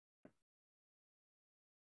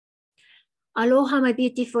Aloha, my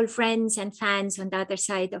beautiful friends and fans on the other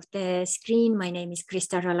side of the screen. My name is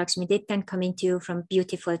Krista Laksmi-Ditton, coming to you from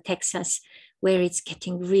beautiful Texas, where it's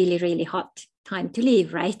getting really, really hot. Time to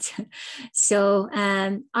leave, right? So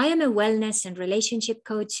I am a wellness and relationship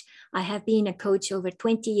coach. I have been a coach over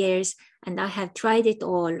 20 years, and I have tried it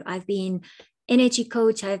all. I've been energy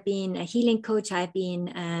coach, I've been a healing coach, I've been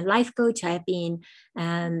a life coach, I've been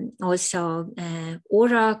also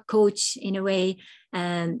aura coach in a way,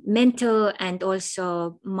 mental and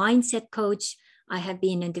also mindset coach. I have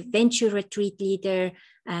been an adventure retreat leader.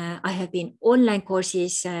 I have been online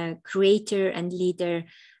courses creator and leader,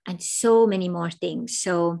 and so many more things.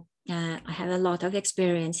 So I have a lot of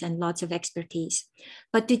experience and lots of expertise.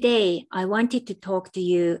 But today I wanted to talk to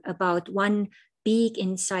you about one big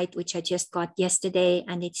insight which I just got yesterday,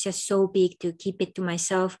 and it's just so big to keep it to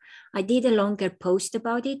myself. I did a longer post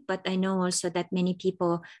about it, but I know also that many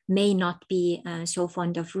people may not be so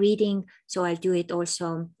fond of reading, so I'll do it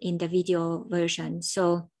also in the video version.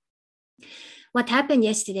 So what happened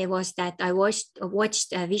yesterday was that I watched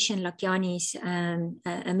Vishen Lakhiani's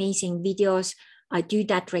amazing videos. I do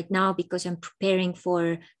that right now because I'm preparing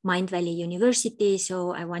for Mind Valley University,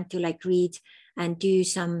 so I want to read and do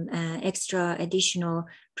some extra additional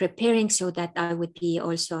preparing so that I would be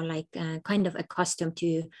also kind of accustomed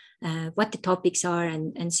to what the topics are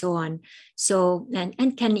and so on. So,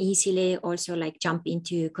 and can easily also jump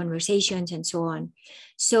into conversations and so on.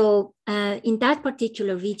 So in that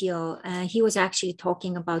particular video, he was actually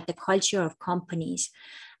talking about the culture of companies.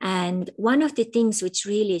 And one of the things which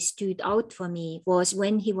really stood out for me was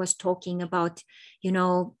when he was talking about,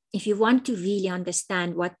 if you want to really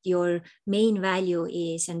understand what your main value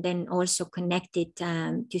is and then also connect it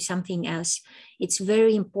to something else, it's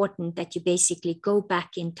very important that you basically go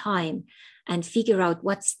back in time and figure out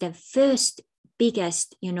what's the first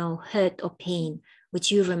biggest, hurt or pain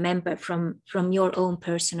which you remember from your own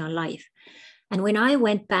personal life. And when I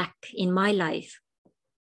went back in my life,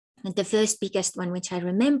 and the first biggest one, which I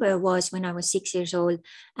remember, was when I was 6 years old,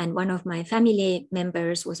 and one of my family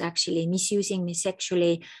members was actually misusing me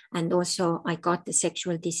sexually. And also I got the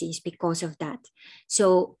sexual disease because of that.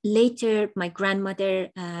 So later, my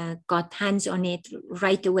grandmother got hands on it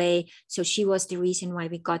right away. So she was the reason why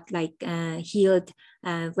we got healed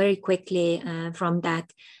very quickly from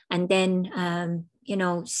that. And then,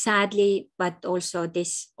 sadly, but also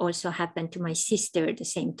this also happened to my sister at the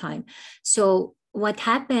same time. So what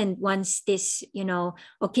happened once this,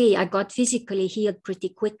 okay, I got physically healed pretty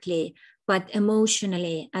quickly, but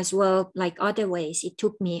emotionally as well, like other ways, it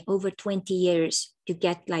took me over 20 years to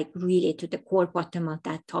get really to the core bottom of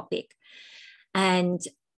that topic. And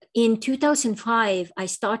in 2005, I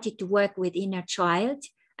started to work with inner child.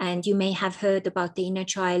 And you may have heard about the inner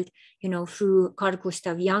child, through Carl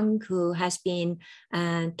Gustav Jung, who has been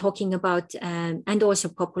talking about and also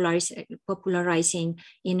popularizing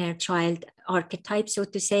inner child archetype, so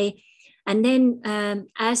to say. And then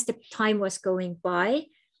as the time was going by,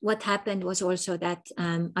 what happened was also that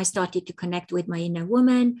I started to connect with my inner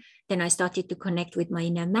woman. Then I started to connect with my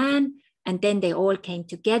inner man. And then they all came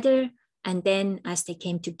together. And then as they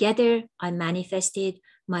came together, I manifested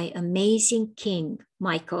my amazing king,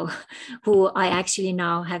 Michael, who I actually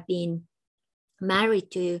now have been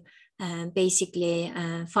married to basically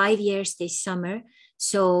 5 years this summer.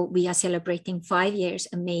 So we are celebrating 5 years.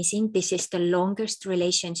 Amazing. This is the longest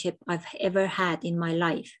relationship I've ever had in my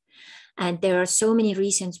life. And there are so many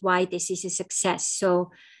reasons why this is a success.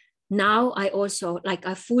 So now I also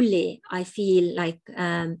I feel like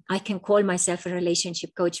I can call myself a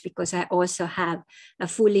relationship coach because I also have a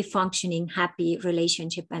fully functioning, happy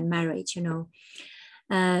relationship and marriage,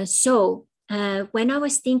 So when I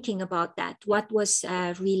was thinking about that, what was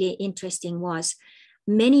really interesting was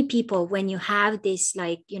many people, when you have this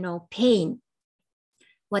pain,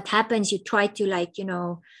 what happens, you try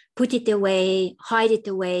to put it away, hide it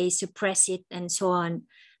away, suppress it, and so on.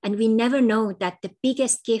 And we never know that the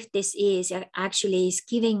biggest gift this is actually is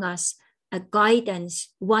giving us a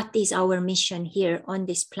guidance. What is our mission here on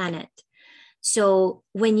this planet? So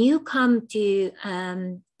when you come to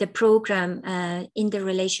the program in the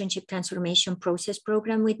Relationship Transformation Process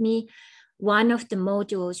program with me, one of the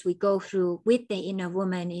modules we go through with the inner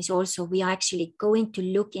woman is also we are actually going to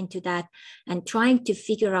look into that and trying to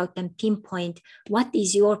figure out and pinpoint what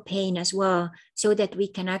is your pain as well, so that we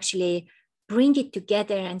can actually bring it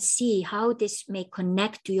together and see how this may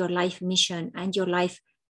connect to your life mission and your life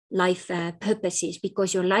purposes,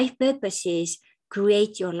 because your life purposes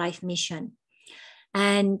create your life mission.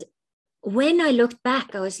 And when I looked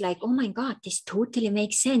back, I was like, oh my God, this totally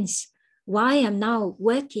makes sense. Why I'm now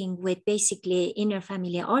working with basically inner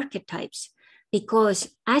family archetypes. because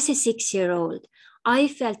as a 6-year-old, I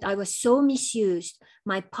felt I was so misused.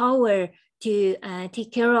 My power to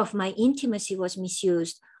take care of my intimacy was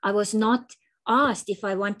misused. I was not asked if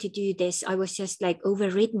I want to do this. I was just like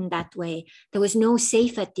overridden that way. There was no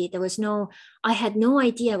safety. I had no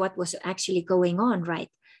idea what was actually going on, right?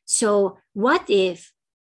 So what if,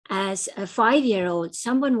 as a 5-year-old,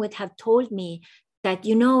 someone would have told me that,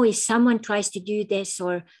 if someone tries to do this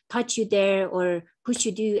or touch you there or push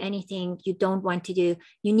you do anything you don't want to do,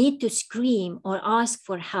 you need to scream or ask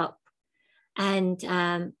for help. And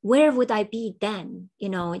where would I be then?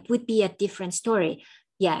 It would be a different story.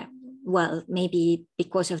 Yeah, well, maybe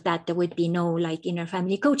because of that, there would be no like inner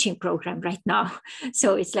family coaching program right now.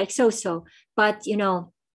 So it's like so, but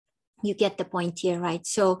you get the point here, right?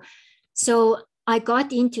 So I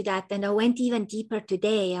got into that and I went even deeper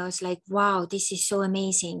today. I was like, wow, this is so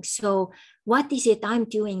amazing. So what is it I'm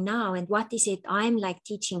doing now? And what is it I'm like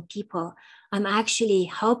teaching people? I'm actually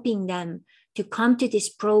helping them to come to this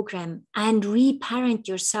program and reparent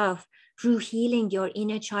yourself through healing your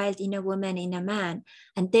inner child, inner woman, inner man,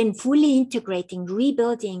 and then fully integrating,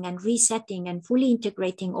 rebuilding and resetting and fully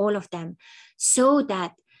integrating all of them, so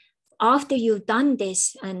that after you've done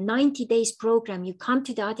this 90 days program, you come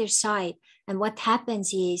to the other side. And what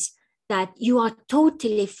happens is that you are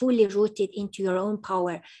totally, fully rooted into your own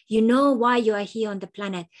power. You know why you are here on the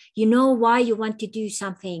planet. You know why you want to do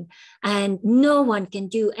something. And no one can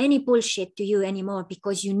do any bullshit to you anymore,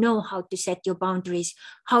 because you know how to set your boundaries,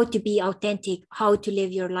 how to be authentic, how to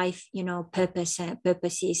live your life,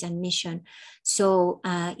 purposes and mission. So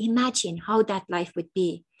imagine how that life would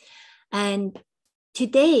be. And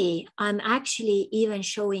today, I'm actually even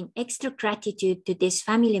showing extra gratitude to this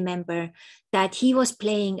family member that he was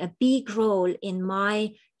playing a big role in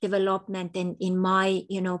my development and in my,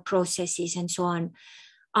 processes and so on.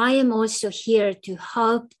 I am also here to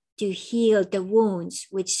help to heal the wounds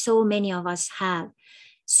which so many of us have.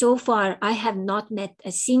 So far, I have not met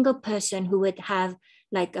a single person who would have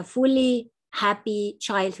like a fully happy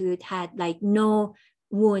childhood, had like no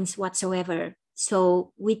wounds whatsoever.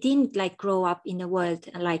 So we didn't like grow up in a world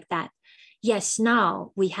like that. Yes,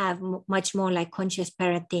 now we have much more like conscious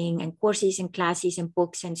parenting and courses and classes and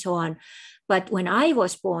books and so on. But when I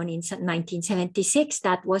was born in 1976,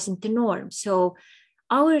 that wasn't the norm. So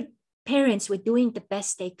our parents were doing the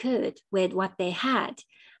best they could with what they had.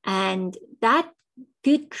 And that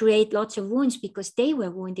could create lots of wounds because they were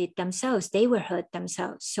wounded themselves. They were hurt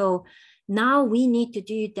themselves. So now we need to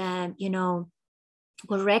do the,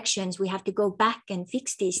 corrections. We have to go back and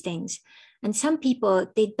fix these things. And some people,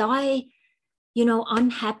 they die,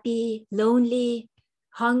 unhappy, lonely,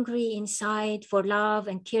 hungry inside for love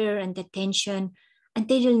and care and attention. And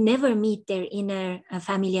they will never meet their inner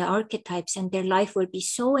family archetypes, and their life will be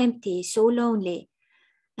so empty, so lonely.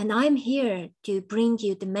 And I'm here to bring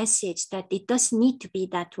you the message that it doesn't need to be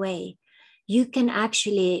that way. You can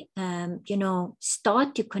actually,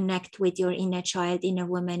 start to connect with your inner child, inner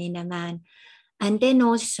woman, inner man. And then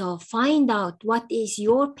also find out what is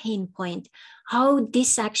your pain point, how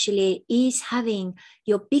this actually is having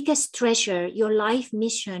your biggest treasure, your life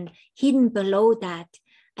mission hidden below that.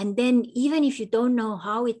 And then even if you don't know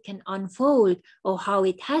how it can unfold or how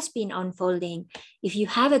it has been unfolding, if you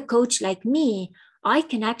have a coach like me, I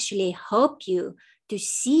can actually help you to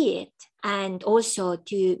see it and also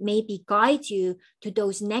to maybe guide you to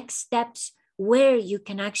those next steps where you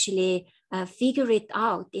can actually figure it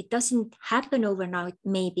out. It doesn't happen overnight,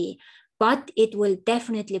 maybe, but it will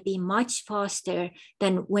definitely be much faster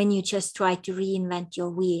than when you just try to reinvent your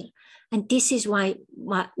wheel. And this is why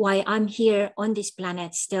I'm here on this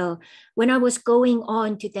planet still. When I was going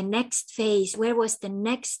on to the next phase, where was the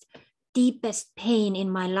next deepest pain in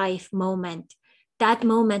my life moment? That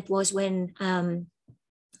moment was when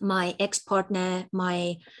my ex-partner,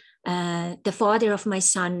 the father of my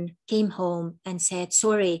son, came home and said,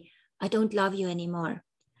 sorry, I don't love you anymore.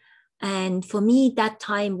 And for me, that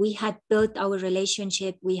time we had built our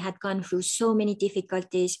relationship. We had gone through so many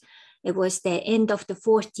difficulties. It was the end of the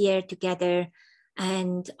 4th year together.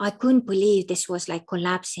 And I couldn't believe this was like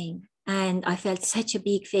collapsing. And I felt such a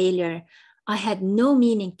big failure. I had no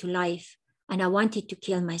meaning to life and I wanted to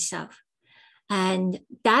kill myself. And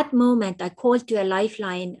that moment I called to a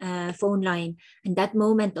lifeline, phone line. And that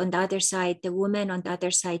moment on the other side, the woman on the other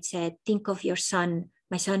side said, think of your son.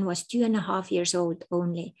 My son was 2.5 years old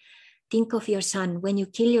only. Think of your son. When you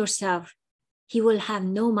kill yourself, he will have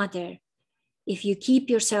no mother. If you keep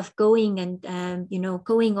yourself going and,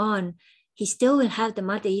 going on, he still will have the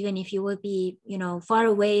mother, even if you will be, far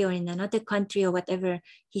away or in another country or whatever.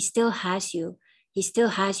 He still has you. He still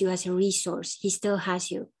has you as a resource. He still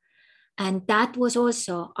has you. And that was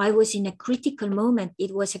also, I was in a critical moment.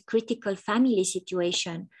 It was a critical family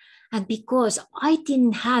situation. And because I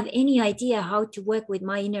didn't have any idea how to work with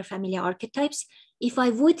my inner family archetypes, if I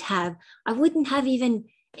would have, I wouldn't have even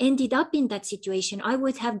ended up in that situation. I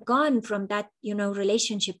would have gone from that,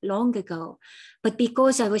 relationship long ago. But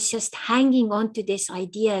because I was just hanging on to this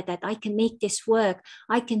idea that I can make this work,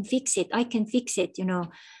 I can fix it,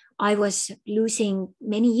 I was losing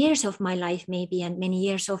many years of my life, maybe, and many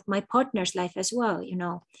years of my partner's life as well,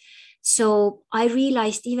 So I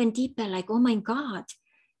realized even deeper, like, oh my God,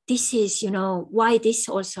 this is, why this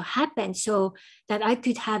also happened. So that I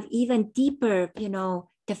could have even deeper,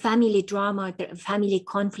 the family drama, the family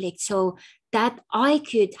conflict, so that I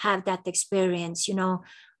could have that experience,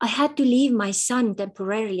 I had to leave my son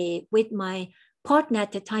temporarily with my partner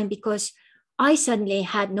at the time because I suddenly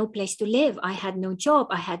had no place to live. I had no job.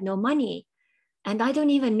 I had no money. And I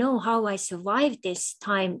don't even know how I survived this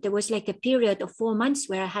time. There was like a period of 4 months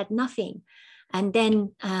where I had nothing. And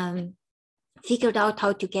then figured out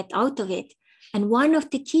how to get out of it. And one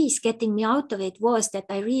of the keys getting me out of it was that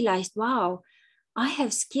I realized, wow, I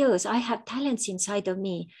have skills. I have talents inside of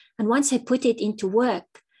me. And once I put it into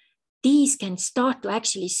work, these can start to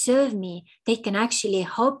actually serve me. They can actually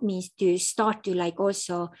help me to start to like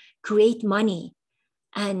also create money.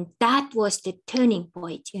 And that was the turning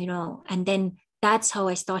point, and then that's how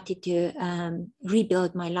I started to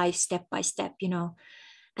rebuild my life step by step,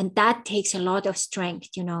 and that takes a lot of strength,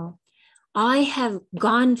 I have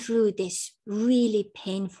gone through this really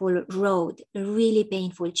painful road, a really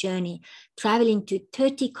painful journey, traveling to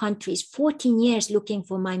 30 countries, 14 years looking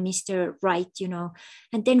for my Mr. Right,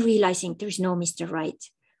 and then realizing there's no Mr. Right.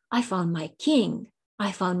 I found my king.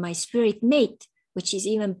 I found my spirit mate, which is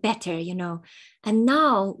even better, And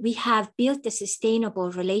now we have built a sustainable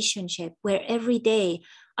relationship where every day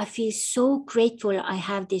I feel so grateful I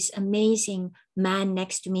have this amazing man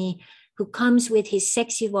next to me who comes with his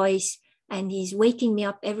sexy voice, and he's waking me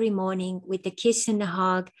up every morning with a kiss and a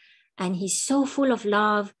hug. And he's so full of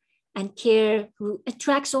love and care, who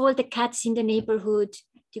attracts all the cats in the neighborhood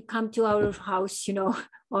to come to our house,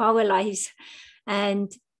 or our lives. And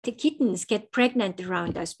the kittens get pregnant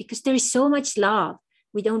around us because there is so much love.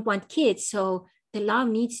 We don't want kids. So the love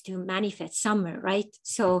needs to manifest somewhere, right?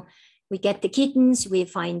 So we get the kittens, we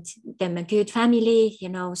find them a good family,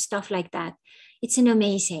 stuff like that. It's an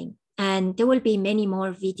amazing. And there will be many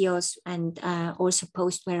more videos and also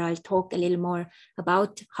posts where I'll talk a little more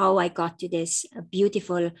about how I got to this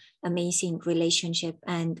beautiful, amazing relationship.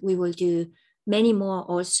 And we will do many more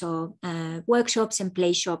also workshops and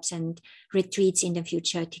play shops and retreats in the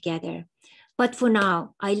future together. But for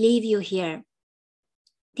now, I leave you here.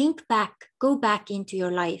 Think back, go back into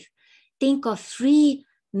your life. Think of 3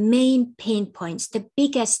 main pain points, the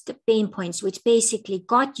biggest pain points, which basically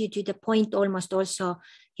got you to the point almost also,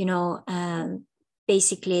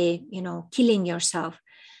 basically, killing yourself.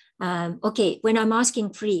 Okay, when I'm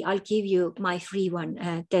asking 3, I'll give you my 3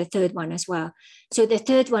 one, the third one as well. So the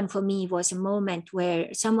third one for me was a moment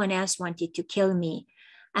where someone else wanted to kill me.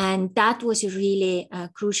 And that was a really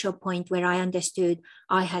crucial point where I understood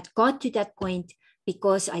I had got to that point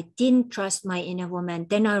because I didn't trust my inner woman.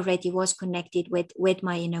 Then I already was connected with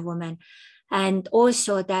my inner woman. And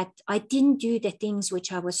also that I didn't do the things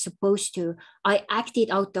which I was supposed to. I acted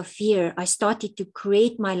out of fear. I started to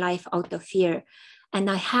create my life out of fear. And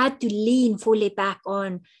I had to lean fully back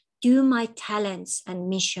on, do my talents and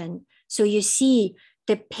mission. So you see,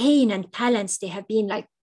 the pain and talents, they have been like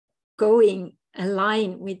going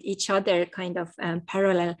align with each other, kind of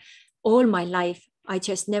parallel all my life. I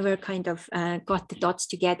just never kind of got the dots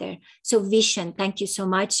together. So Vishen, thank you so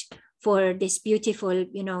much for this beautiful,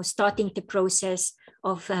 starting the process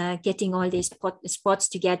of getting all these spots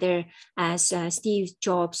together. As Steve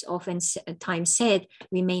Jobs often times said,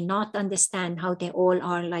 we may not understand how they all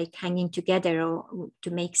are like hanging together or to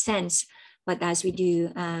make sense, but as we do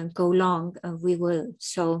go along, we will.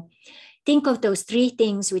 So think of those 3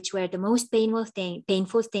 things which were the most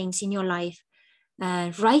painful things in your life.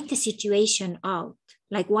 Write the situation out.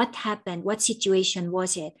 Like what happened? What situation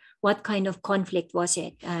was it? What kind of conflict was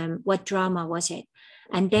it? What drama was it?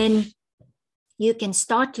 And then you can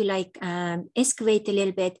start to like excavate a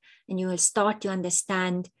little bit, and you will start to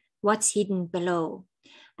understand what's hidden below.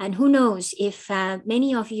 And who knows if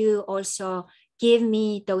many of you also give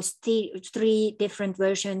me those 3 different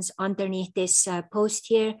versions underneath this post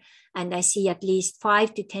here, and I see at least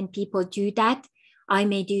 5 to 10 people do that. I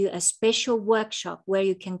may do a special workshop where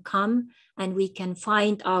you can come and we can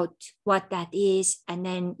find out what that is. And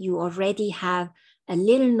then you already have a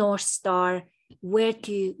little North Star, where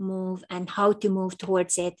to move and how to move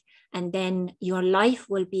towards it. And then your life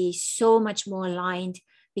will be so much more aligned,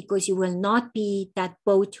 because you will not be that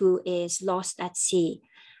boat who is lost at sea.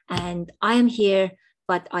 And I am here,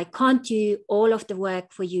 but I can't do all of the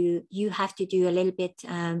work for you. You have to do a little bit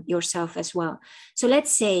yourself as well. So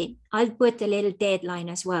let's say I'll put a little deadline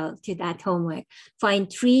as well to that homework.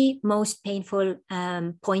 Find 3 most painful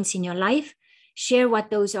points in your life. Share what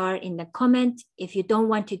those are in the comment. If you don't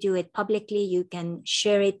want to do it publicly, you can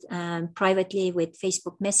share it privately with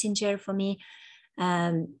Facebook Messenger for me,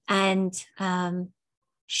 and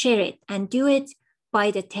share it, and do it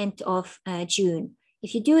by the 10th of June.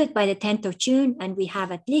 If you do it by the 10th of June and we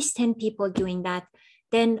have at least 10 people doing that,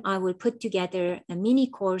 then I will put together a mini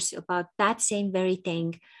course about that same very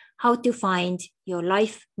thing, how to find your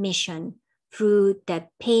life mission through the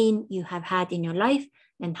pain you have had in your life,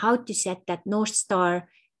 and how to set that North Star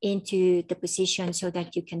into the position so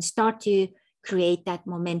that you can start to create that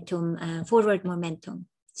momentum, forward momentum.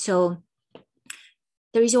 So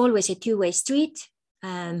there is always a two-way street.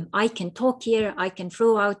 I can talk here, I can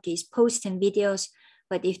throw out these posts and videos,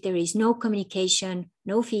 but if there is no communication,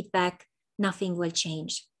 no feedback, nothing will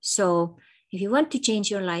change. So if you want to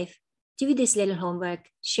change your life, do this little homework,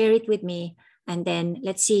 share it with me, and then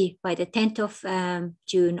let's see, by the 10th of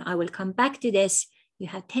June, I will come back to this. You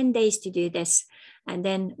have 10 days to do this, and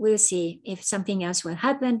then we'll see if something else will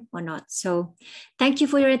happen or not. So thank you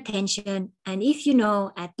for your attention. And if you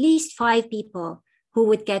know at least 5 people who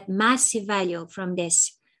would get massive value from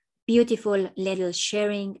this beautiful little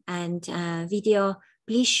sharing and video,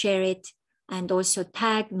 please share it, and also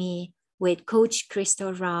tag me with Coach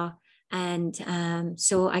Crystal Ra, and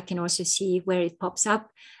so I can also see where it pops up,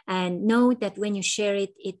 and know that when you share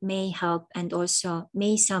it, it may help, and also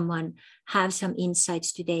may someone have some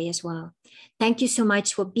insights today as well. Thank you so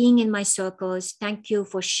much for being in my circles. Thank you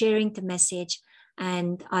for sharing the message,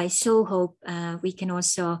 and I so hope we can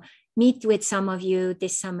also meet with some of you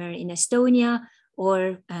this summer in Estonia,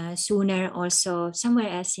 or sooner also somewhere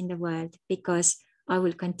else in the world, because I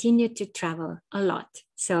will continue to travel a lot.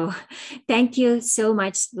 So thank you so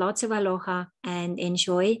much. Lots of aloha, and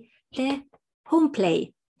enjoy the home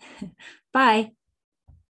play. Bye.